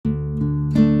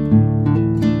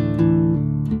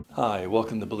Hi,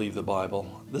 welcome to Believe the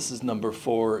Bible. This is number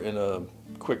 4 in a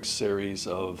quick series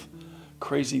of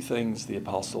crazy things the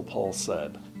Apostle Paul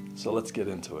said. So let's get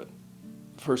into it.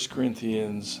 1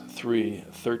 Corinthians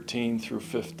 3:13 through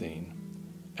 15.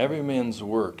 Every man's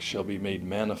work shall be made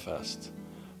manifest,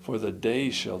 for the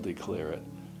day shall declare it,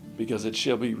 because it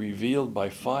shall be revealed by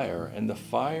fire, and the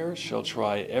fire shall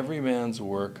try every man's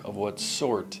work of what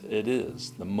sort it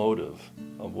is, the motive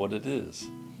of what it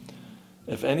is.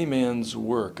 If any man's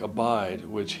work abide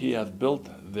which he hath built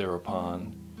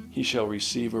thereupon, he shall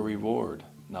receive a reward.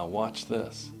 Now watch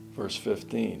this, verse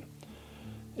 15.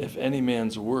 If any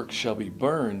man's work shall be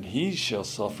burned, he shall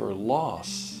suffer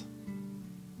loss,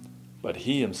 but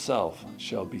he himself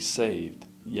shall be saved,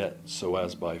 yet so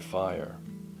as by fire.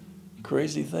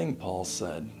 Crazy thing Paul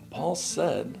said. Paul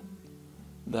said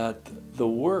that the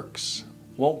works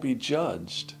won't be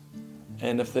judged,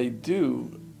 and if they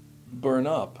do burn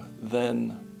up,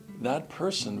 then that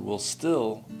person will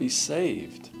still be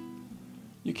saved.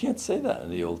 You can't say that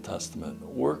in the Old Testament.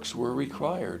 Works were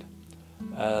required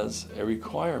as a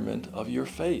requirement of your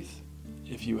faith.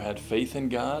 If you had faith in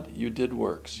God, you did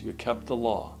works. You kept the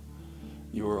law.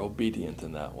 You were obedient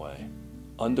in that way.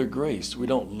 Under grace, we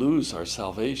don't lose our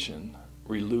salvation.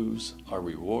 We lose our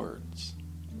rewards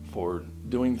for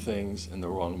doing things in the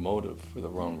wrong motive, for the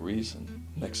wrong reason.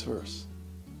 Next verse.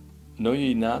 Know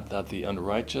ye not that the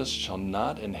unrighteous shall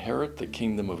not inherit the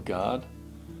kingdom of God?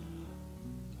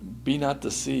 Be not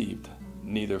deceived,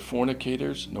 neither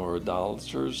fornicators, nor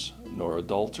idolaters, nor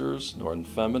adulterers, nor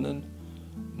effeminate,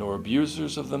 nor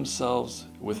abusers of themselves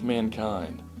with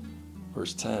mankind.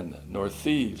 Verse 10, nor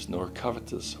thieves, nor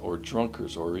covetous, or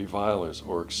drunkards, or revilers,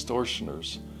 or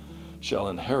extortioners shall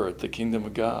inherit the kingdom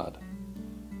of God.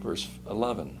 Verse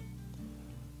 11,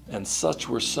 and such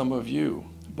were some of you,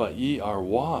 but ye are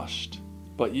washed,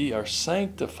 but ye are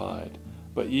sanctified,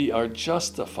 but ye are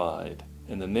justified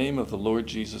in the name of the Lord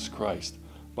Jesus Christ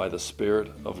by the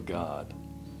Spirit of God.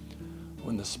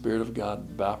 When the Spirit of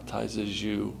God baptizes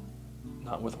you,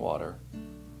 not with water,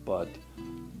 but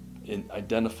it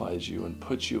identifies you and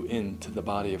puts you into the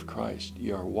body of Christ,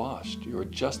 you are washed, you are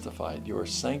justified, you are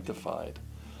sanctified.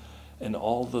 And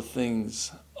all the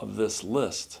things of this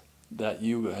list that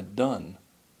you had done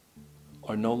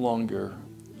are no longer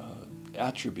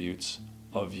attributes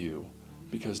of you,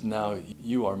 because now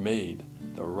you are made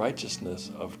the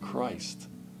righteousness of Christ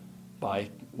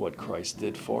by what Christ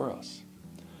did for us.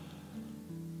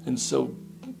 And so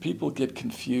people get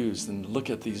confused and look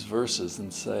at these verses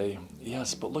and say,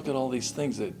 yes, but look at all these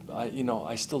things that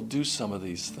I still do some of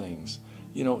these things.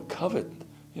 Covet.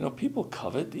 People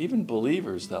covet, even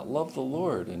believers that love the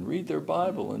Lord and read their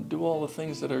Bible and do all the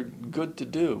things that are good to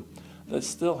do, that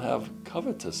still have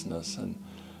covetousness,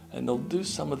 and they'll do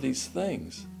some of these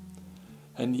things.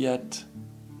 And yet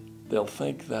they'll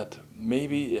think that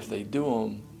maybe if they do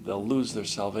them, they'll lose their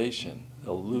salvation.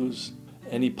 They'll lose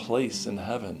any place in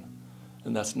heaven.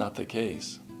 And that's not the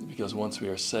case, because once we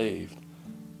are saved,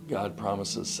 God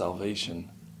promises salvation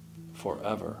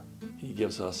forever. He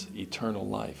gives us eternal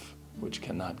life, which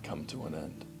cannot come to an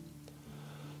end.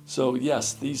 So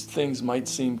yes, these things might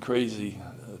seem crazy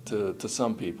to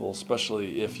some people,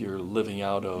 especially if you're living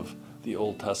out of the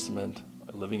Old Testament,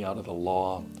 living out of the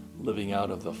law, living out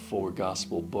of the 4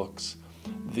 gospel books.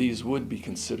 These would be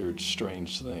considered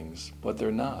strange things, but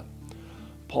they're not.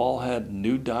 Paul had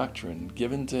new doctrine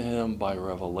given to him by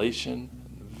revelation,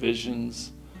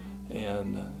 visions,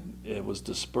 and it was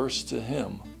dispersed to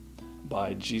him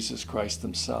by Jesus Christ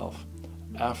himself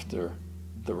after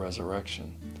the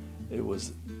resurrection. It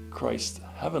was Christ's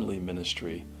heavenly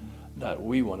ministry that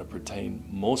we want to pertain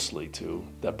mostly to,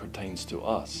 that pertains to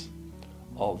us,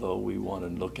 although we want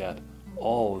to look at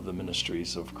all of the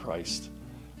ministries of Christ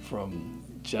from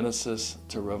Genesis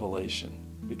to Revelation,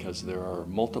 because there are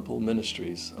multiple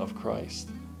ministries of Christ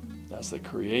as the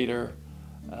Creator,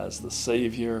 as the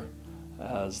Savior,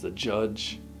 as the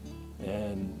Judge,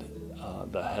 and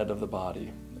the head of the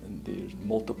body. And these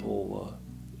multiple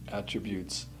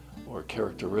attributes, or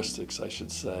characteristics, I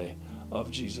should say, of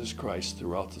Jesus Christ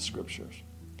throughout the Scriptures.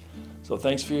 So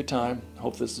thanks for your time.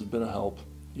 Hope this has been a help.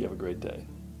 You have a great day.